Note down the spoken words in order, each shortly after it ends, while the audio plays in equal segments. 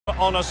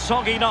on a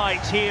soggy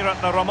night here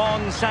at the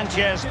Ramon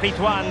Sanchez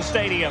Pizjuan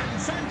Stadium.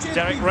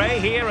 Derek Ray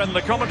here in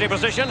the commentary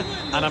position,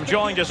 and I'm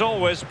joined as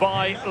always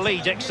by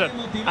Lee Dixon.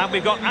 And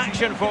we've got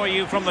action for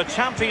you from the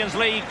Champions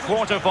League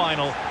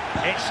quarter-final.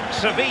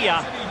 It's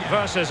Sevilla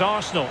versus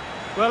Arsenal.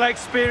 Well,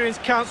 experience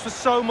counts for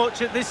so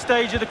much at this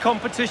stage of the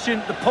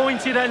competition. The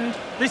pointed end,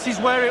 this is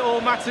where it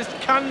all matters.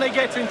 Can they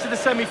get into the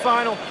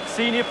semi-final?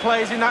 Senior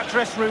players in that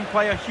dressing room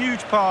play a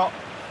huge part.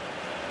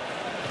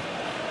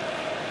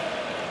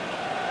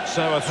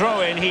 So a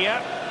throw in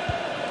here.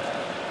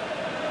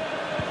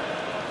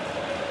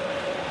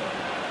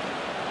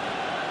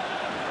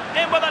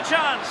 In with a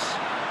chance.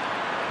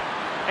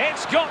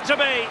 It's got to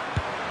be.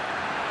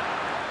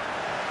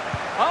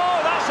 Oh,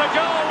 that's a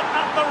goal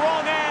at the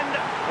wrong end.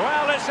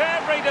 Well, it's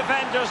every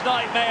defender's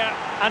nightmare.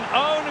 An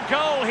own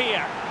goal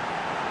here.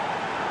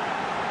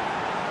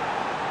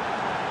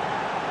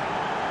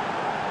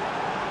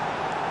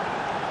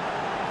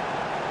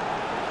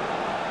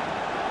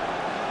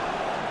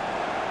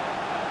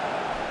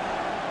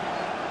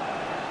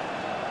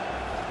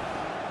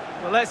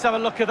 Well, let's have a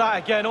look at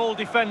that again. All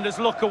defenders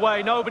look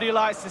away. Nobody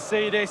likes to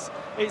see this.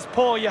 It's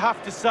poor, you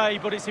have to say,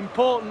 but it's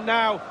important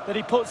now that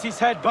he puts his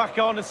head back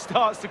on and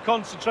starts to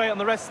concentrate on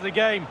the rest of the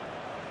game.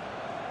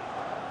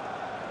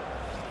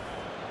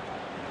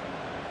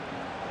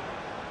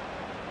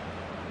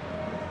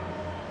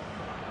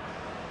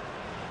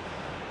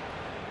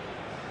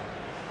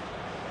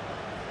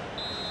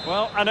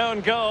 Well, an own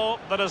goal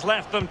that has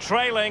left them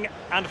trailing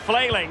and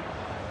flailing.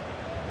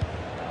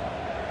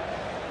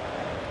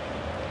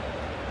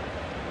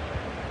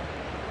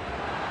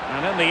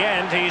 And in the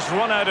end, he's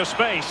run out of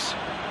space.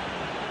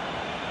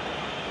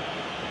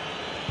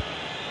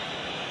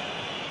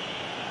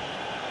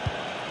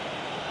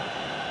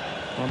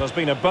 Well, there's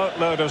been a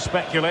boatload of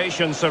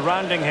speculation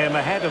surrounding him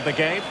ahead of the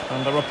game,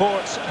 and the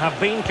reports have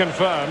been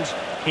confirmed.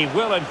 He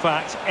will, in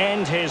fact,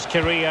 end his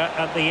career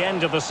at the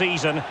end of the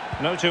season.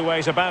 No two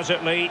ways about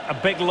it, Lee. A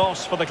big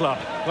loss for the club.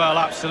 Well,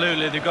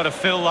 absolutely. They've got to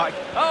feel like...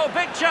 Oh,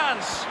 big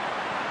chance!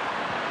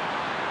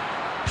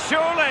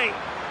 Surely!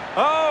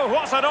 Oh,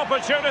 what an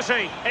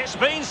opportunity! It's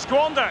been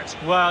squandered.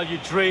 Well, you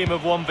dream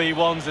of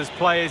 1v1s as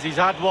players. He's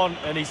had one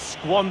and he's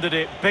squandered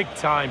it big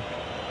time.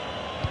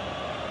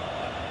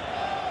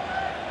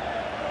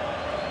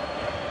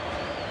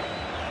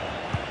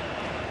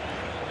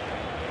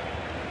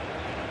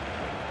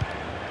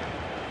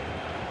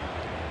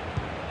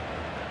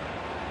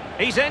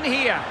 He's in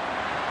here.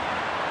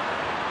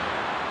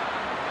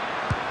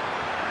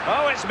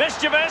 Oh, it's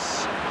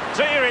mischievous.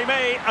 Deary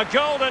me, a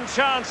golden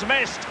chance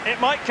missed. It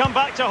might come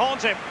back to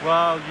haunt him.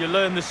 Well, you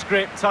learn the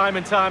script time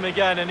and time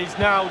again, and he's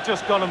now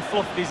just gone and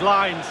fluffed his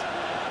lines.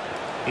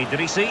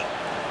 Idrissi.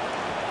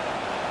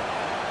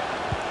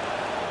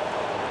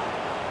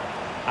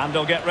 And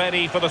they'll get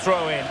ready for the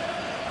throw-in.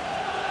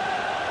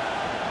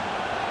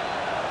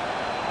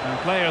 And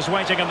players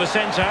waiting in the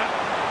centre.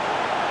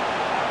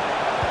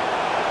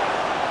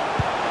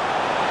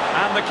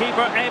 And the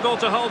keeper able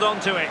to hold on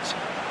to it.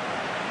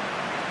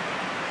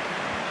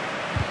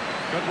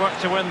 Good work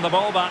to win the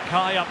ball back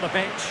high up the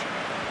pitch.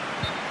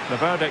 The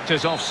verdict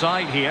is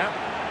offside here.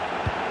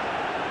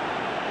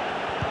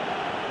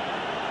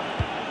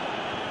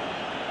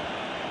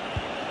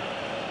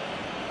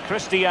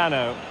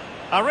 Cristiano.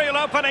 A real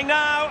opening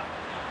now.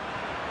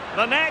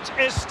 The net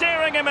is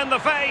staring him in the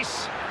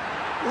face.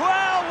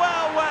 Well,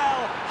 well,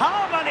 well.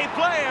 How many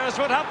players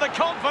would have the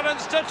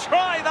confidence to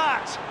try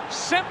that?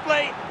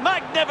 Simply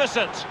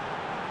magnificent.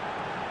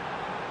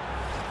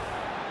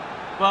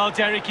 Well,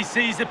 Derek, he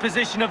sees the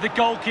position of the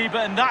goalkeeper,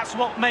 and that's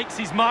what makes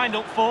his mind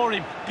up for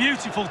him.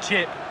 Beautiful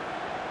chip.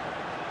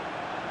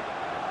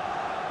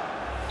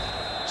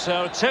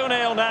 So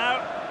 2-0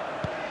 now.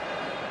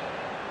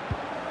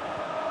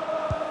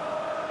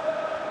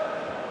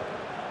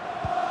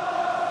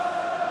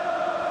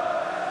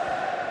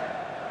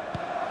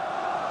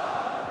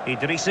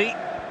 Idrissi.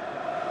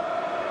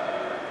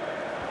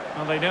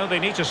 Well, they know they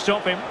need to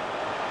stop him.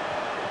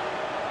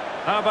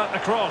 How about the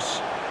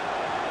cross?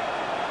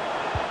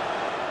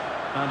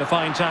 And a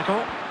fine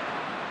tackle.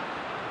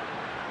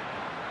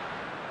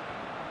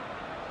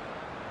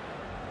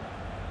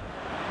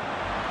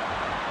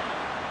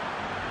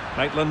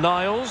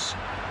 Maitland-Niles.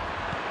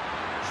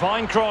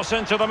 Fine cross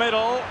into the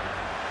middle.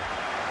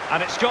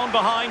 And it's gone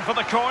behind for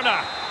the corner.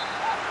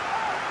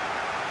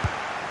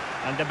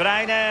 And De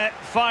Bruyne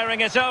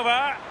firing it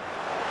over.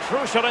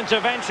 Crucial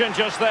intervention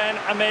just then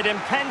amid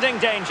impending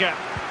danger.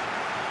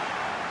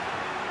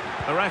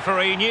 The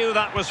referee knew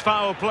that was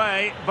foul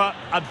play, but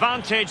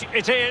advantage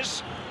it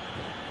is.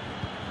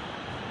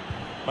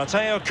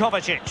 Mateo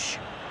Kovacic.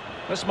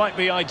 This might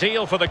be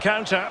ideal for the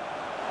counter.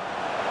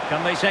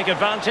 Can they take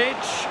advantage?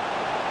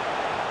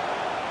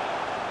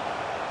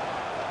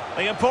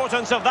 The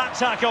importance of that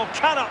tackle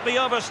cannot be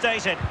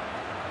overstated.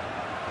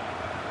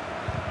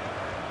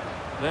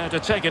 There to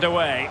take it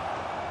away.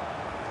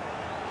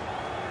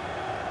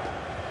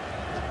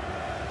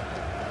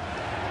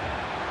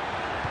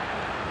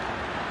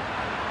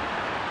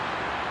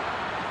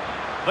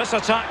 This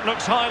attack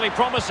looks highly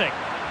promising.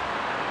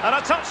 And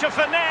a touch of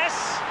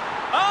finesse.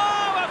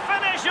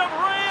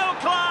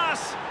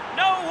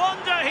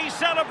 he's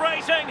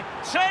celebrating.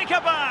 Take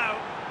a bow.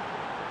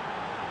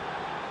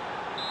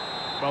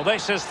 Well,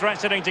 this is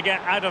threatening to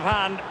get out of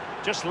hand.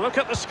 Just look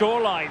at the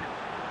scoreline.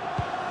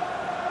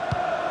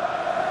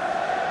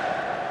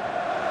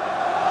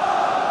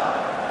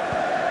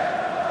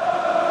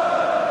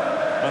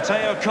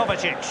 Mateo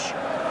Kovacic.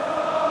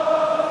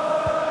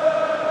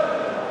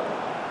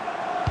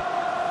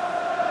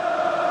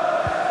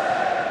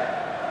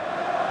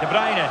 De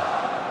Bruyne.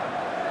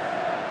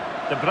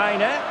 De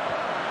Bruyne.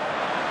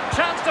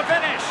 Chance to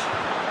finish.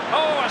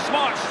 Oh, a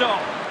smart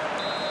stop.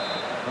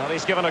 Well,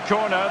 he's given a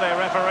corner, the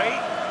referee.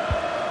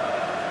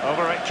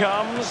 Over it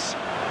comes.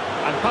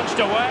 And punched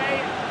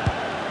away.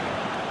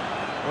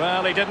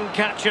 Well, he didn't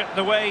catch it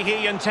the way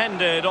he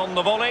intended on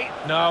the volley.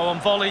 No, on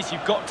volleys,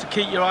 you've got to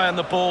keep your eye on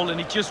the ball, and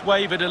he just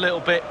wavered a little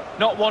bit.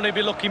 Not one he'd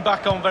be looking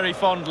back on very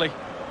fondly.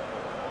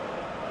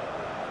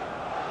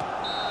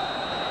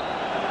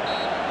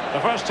 The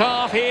first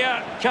half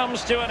here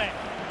comes to an end.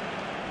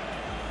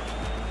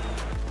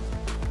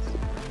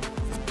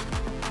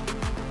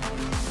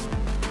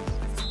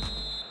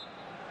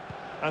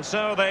 And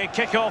so they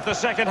kick off the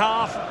second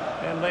half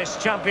in this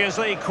Champions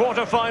League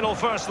quarter-final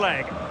first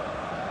leg.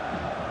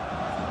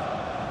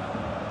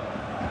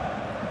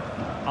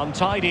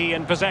 Untidy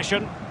in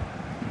possession.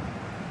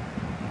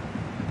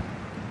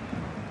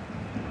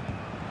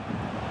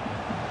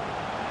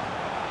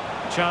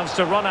 Chance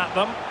to run at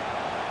them.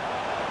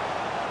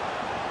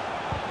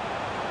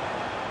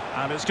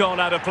 And it's gone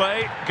out of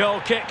play.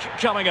 Goal kick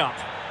coming up.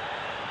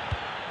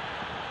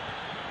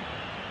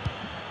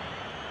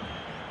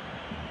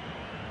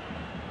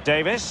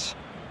 Davis.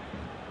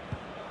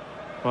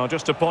 Well,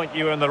 just to point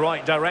you in the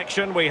right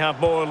direction, we have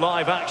more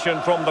live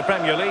action from the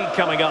Premier League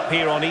coming up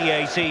here on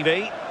EA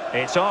TV.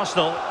 It's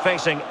Arsenal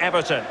facing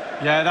Everton.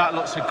 Yeah, that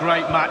looks a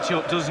great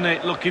match-up, doesn't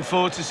it? Looking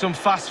forward to some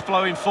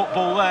fast-flowing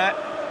football there.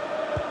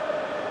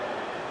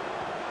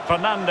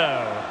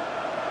 Fernando.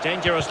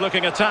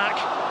 Dangerous-looking attack.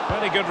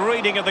 Really good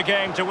reading of the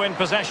game to win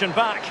possession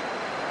back.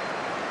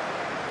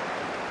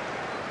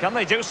 Can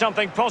they do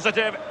something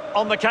positive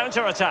on the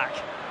counter-attack?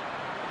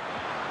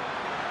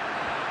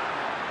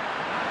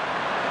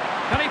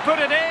 Can he put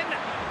it in?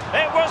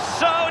 It was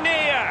so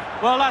near!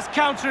 Well, that's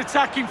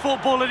counter-attacking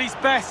football at its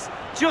best.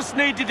 Just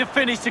needed to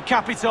finish to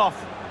cap it off.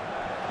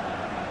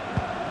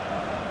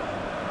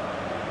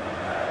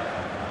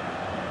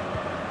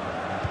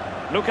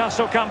 Lucas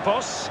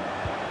Ocampos.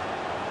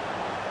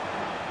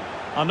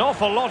 An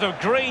awful lot of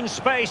green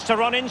space to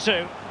run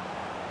into.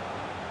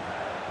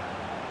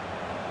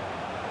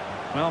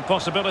 Well,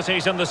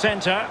 possibilities in the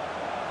centre.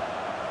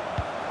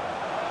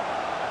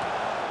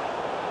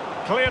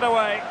 Cleared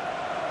away.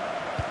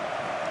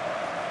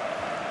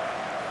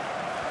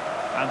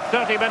 And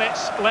 30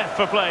 minutes left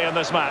for play in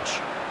this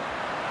match.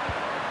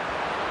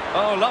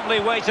 Oh, lovely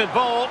weighted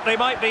ball. They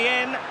might be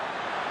in.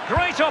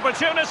 Great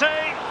opportunity.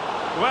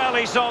 Well,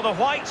 he saw the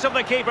whites of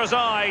the keeper's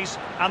eyes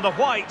and the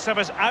whites of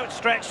his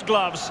outstretched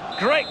gloves.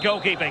 Great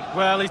goalkeeping.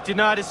 Well, he's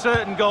denied a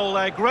certain goal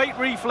there. Great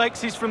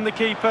reflexes from the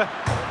keeper.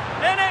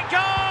 In it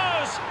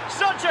goes!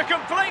 Such a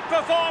complete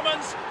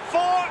performance.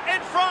 4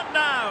 in front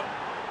now.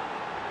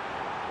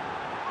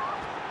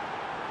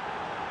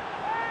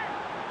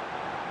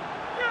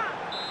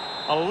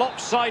 A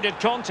lopsided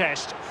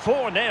contest,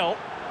 4-0.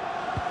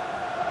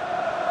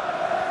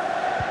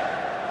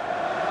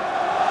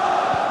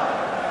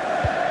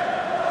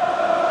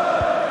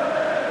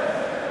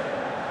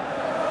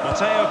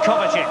 Mateo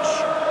Kovacic.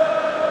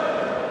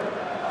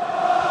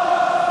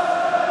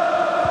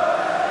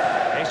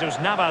 Jesus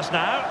Navas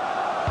now.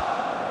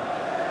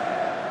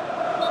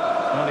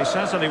 Well, he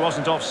certainly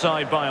wasn't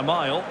offside by a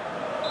mile.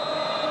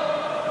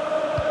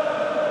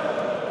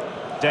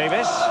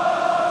 Davis.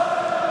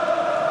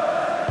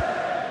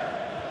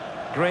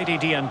 Grady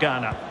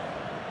Diangana.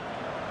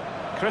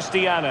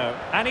 Cristiano.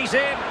 And he's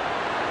in.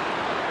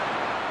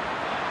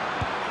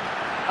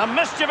 A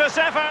mischievous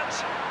effort.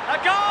 A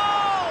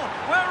goal!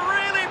 We're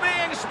really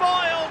being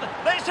spoiled.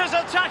 This is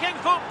attacking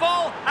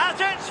football at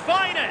its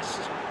finest.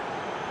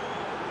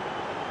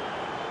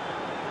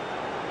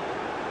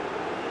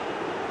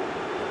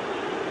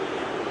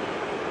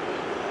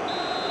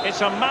 It's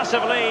a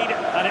massive lead,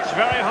 and it's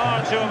very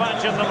hard to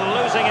imagine them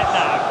losing it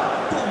now.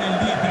 Con el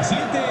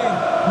 17,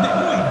 De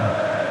Bruyne.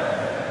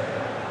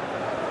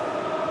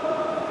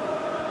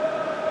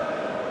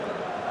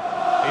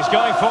 He's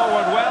going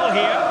forward well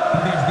here.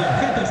 Desde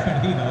objetos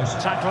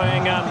perdidos.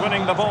 Tackling and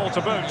winning the ball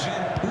to boot.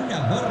 Una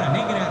gorra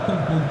negra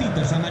con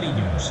puntitos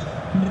amarillos.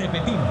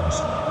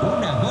 Repetimos,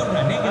 una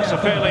gorra negra. That's a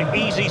fairly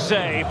easy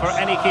save for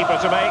any keeper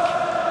to make.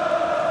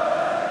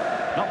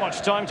 Not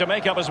much time to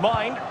make up his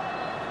mind.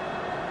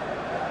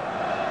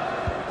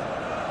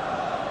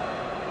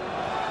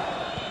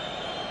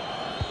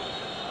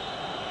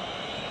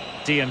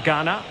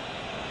 Diangana.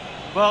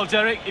 Well,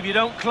 Derek, if you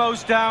don't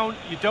close down,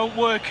 you don't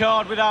work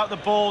hard without the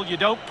ball, you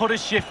don't put a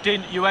shift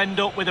in, you end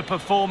up with a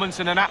performance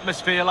and an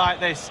atmosphere like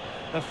this.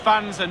 The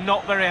fans are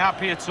not very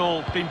happy at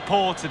all. Been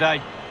poor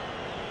today.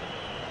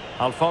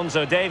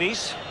 Alphonso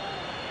Davies.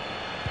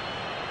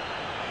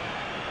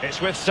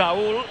 It's with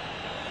Saul.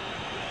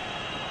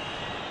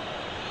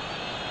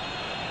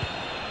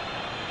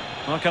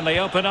 Well, can they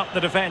open up the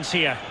defence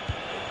here?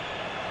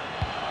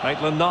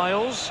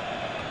 Maitland-Niles.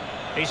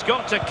 He's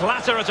got to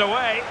clatter it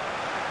away.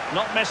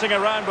 Not messing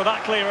around with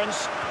that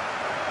clearance.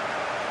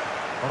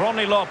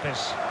 Ronnie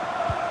Lopez.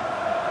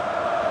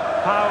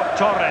 Pau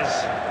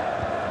Torres.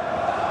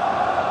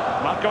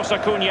 Marcos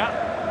Acuna.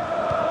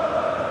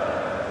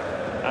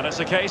 And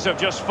it's a case of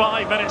just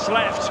 5 minutes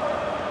left.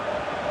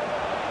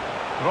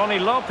 Ronnie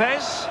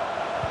Lopez.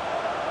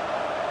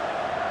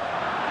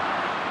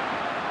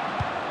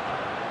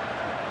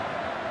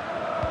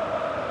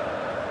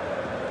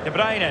 De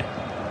Bruyne.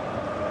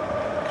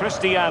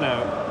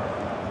 Cristiano.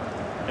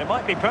 It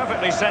might be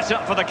perfectly set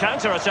up for the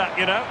counter-attack,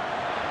 you know.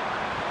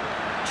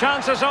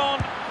 Chances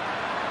on.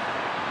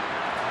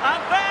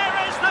 And there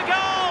is the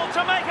goal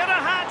to make it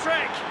a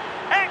hat-trick.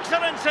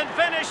 Excellence in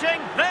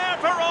finishing, there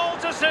for all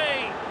to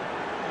see.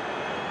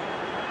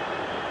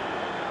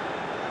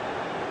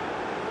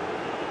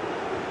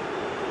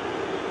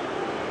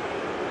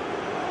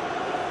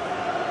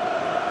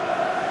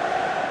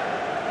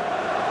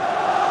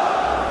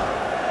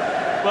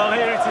 Well,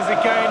 here it is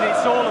again.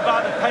 It's all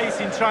about the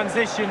pace in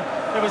transition.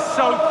 They were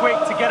so quick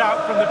to get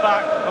out from the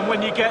back, and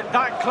when you get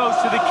that close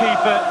to the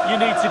keeper, you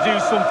need to do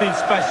something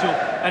special,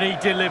 and he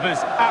delivers.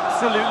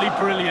 Absolutely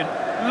brilliant.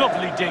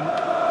 Lovely dink.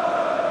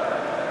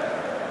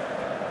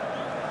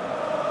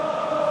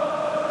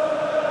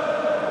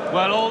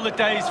 Well, all the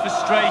day's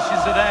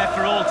frustrations are there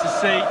for all to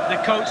see.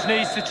 The coach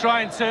needs to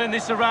try and turn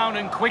this around,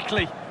 and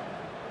quickly.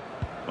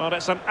 Well,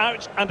 it's an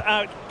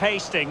out-and-out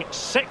pasting.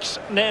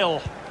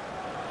 6-0.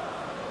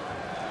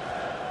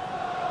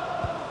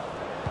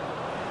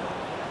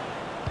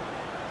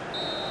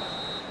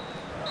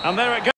 And there it goes.